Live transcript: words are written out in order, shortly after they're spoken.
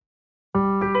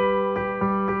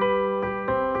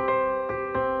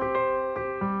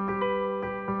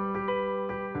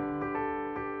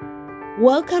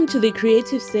Welcome to the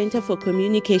Creative Center for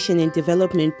Communication and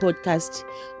Development podcast,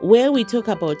 where we talk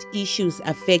about issues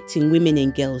affecting women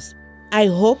and girls. I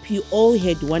hope you all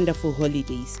had wonderful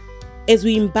holidays. As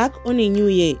we embark on a new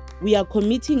year, we are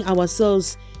committing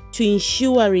ourselves to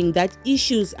ensuring that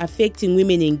issues affecting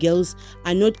women and girls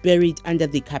are not buried under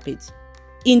the carpet.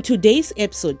 In today's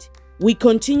episode, we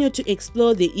continue to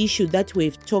explore the issue that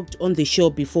we've talked on the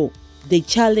show before, the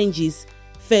challenges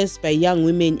faced by young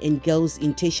women and girls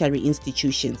in tertiary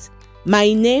institutions.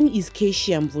 My name is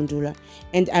Kesia Mvundula,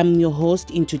 and I'm your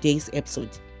host in today's episode.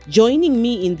 Joining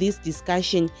me in this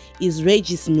discussion is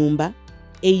Regis Numba,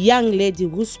 a young lady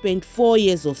who spent 4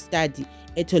 years of study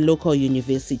at a local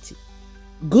university.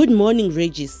 Good morning,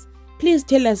 Regis. Please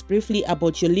tell us briefly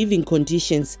about your living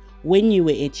conditions when you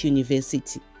were at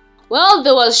university. Well,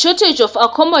 there was shortage of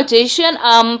accommodation,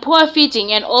 poor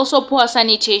feeding, and also poor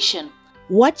sanitation.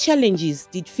 What challenges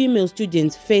did female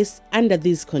students face under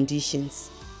these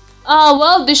conditions?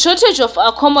 Well, the shortage of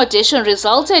accommodation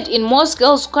resulted in most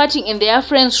girls squatting in their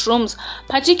friends' rooms,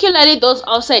 particularly those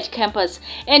outside campus.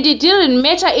 And it didn't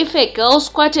matter if a girl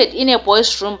squatted in a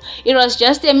boy's room, it was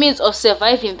just a means of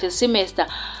surviving the semester.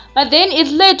 But then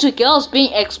it led to girls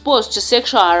being exposed to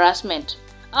sexual harassment.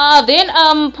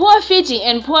 Poor feeding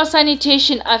and poor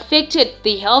sanitation affected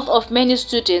the health of many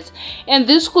students, and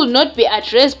this could not be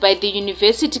addressed by the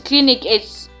university clinic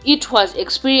as it was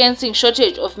experiencing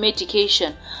shortage of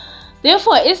medication.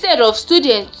 Therefore, instead of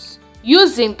students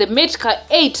using the medical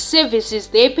aid services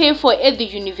they pay for at the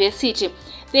university,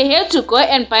 they had to go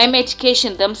and buy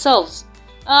medication themselves.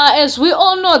 As we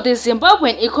all know, the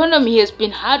Zimbabwean economy has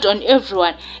been hard on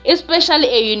everyone, especially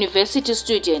a university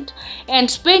student, and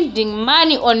spending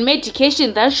money on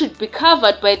medication that should be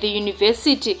covered by the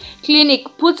university clinic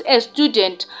puts a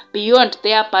student beyond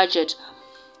their budget.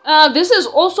 This is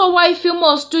also why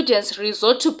female students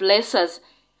resort to blessers.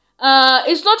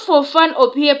 It's not for fun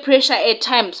or peer pressure at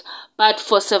times, but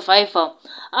for survival.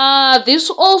 This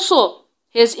also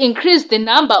has increased the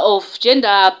number of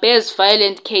gender-based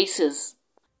violent cases.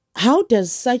 How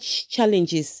does such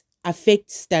challenges affect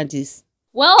studies?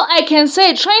 Well, I can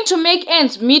say trying to make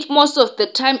ends meet most of the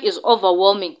time is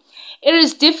overwhelming. It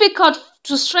is difficult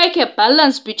to strike a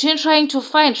balance between trying to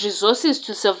find resources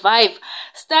to survive,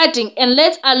 studying, and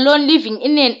let alone living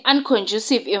in an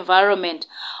unconducive environment.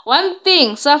 One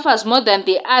thing suffers more than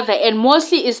the other, and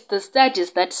mostly it's the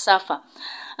studies that suffer.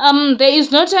 There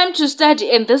is no time to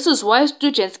study, and this is why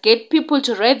students get people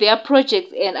to write their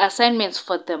projects and assignments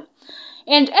for them.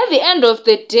 And at the end of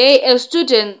the day, a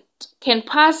student can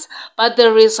pass, but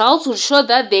the results will show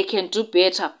that they can do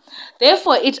better.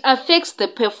 Therefore, it affects the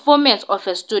performance of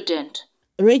a student.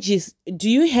 Regis, do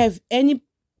you have any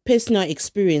personal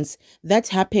experience that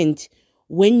happened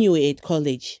when you were at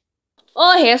college?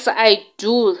 Oh yes, I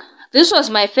do. This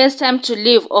was my first time to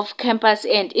live off campus,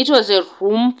 and it was a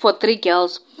room for 3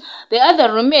 girls. The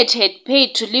other roommate had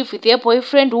paid to live with their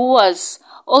boyfriend, who was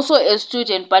also a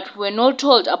student, but we were not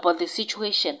told about the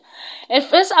situation. At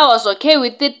first I was okay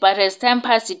with it, but as time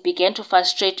passed it began to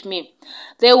frustrate me.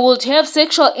 They would have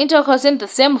sexual intercourse in the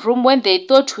same room when they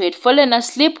thought we had fallen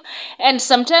asleep, and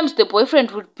sometimes the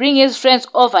boyfriend would bring his friends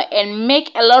over and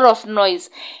make a lot of noise.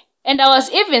 And I was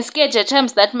even scared at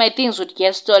times that my things would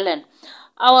get stolen.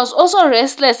 I was also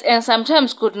restless and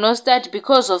sometimes could not study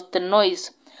because of the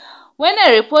noise. When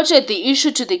I reported the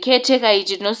issue to the caretaker, he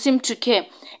did not seem to care.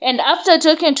 And after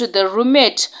talking to the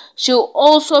roommate, she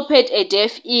also paid a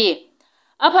deaf ear,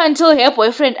 up until her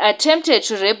boyfriend attempted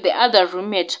to rape the other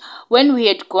roommate when we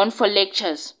had gone for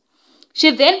lectures.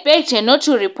 She then begged her not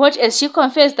to report, as she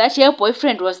confessed that her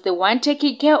boyfriend was the one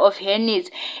taking care of her needs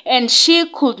and she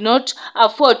could not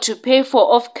afford to pay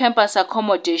for off-campus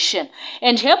accommodation.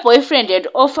 And her boyfriend had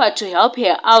offered to help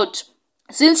her out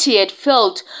since he had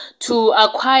failed to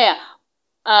acquire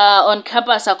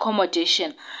on-campus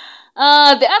accommodation.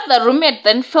 The other roommate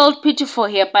then felt pity for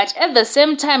her, but at the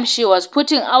same time she was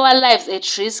putting our lives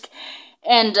at risk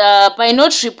and by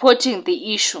not reporting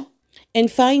the issue. And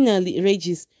finally,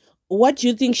 Regis, what do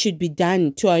you think should be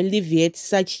done to alleviate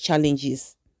such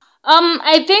challenges?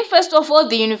 I think first of all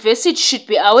the university should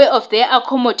be aware of their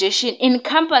accommodation in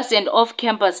campus and off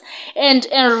campus and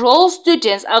enroll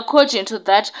students according to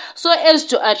that so as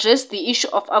to address the issue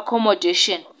of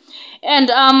accommodation. And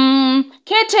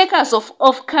caretakers of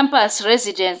off-campus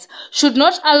residents should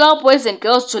not allow boys and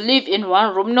girls to live in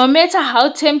one room, no matter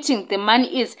how tempting the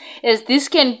money is, as this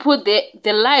can put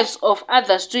the lives of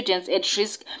other students at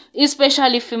risk,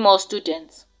 especially female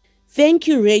students. Thank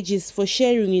you, Regis, for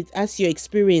sharing with us your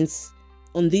experience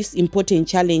on this important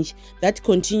challenge that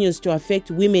continues to affect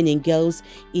women and girls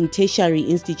in tertiary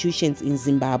institutions in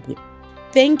Zimbabwe.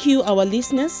 Thank you, our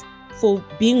listeners. for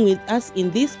being with us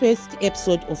in this first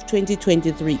episode of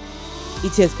 2023.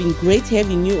 It has been great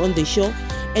having you on the show,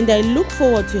 and I look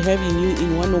forward to having you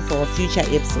in one of our future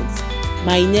episodes.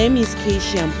 My name is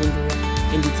Keisha Mpungura,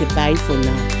 and it's a bye for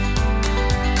now.